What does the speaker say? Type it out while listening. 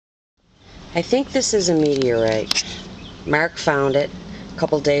I think this is a meteorite. Mark found it a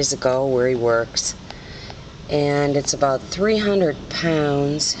couple days ago where he works, and it's about 300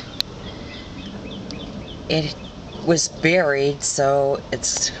 pounds. It was buried, so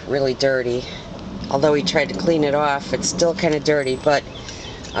it's really dirty. Although he tried to clean it off, it's still kind of dirty, but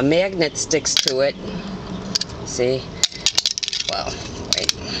a magnet sticks to it. See? Well,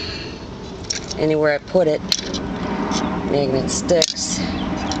 wait. Anywhere I put it, magnet sticks.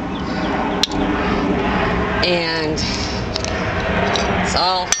 And it's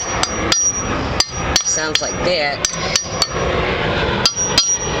all sounds like that.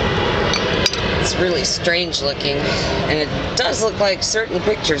 It's really strange looking, and it does look like certain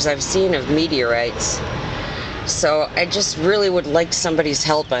pictures I've seen of meteorites. So I just really would like somebody's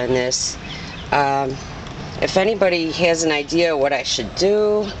help on this. If anybody has an idea what I should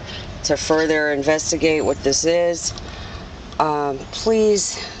do to further investigate what this is,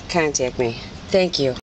 please contact me. Thank you.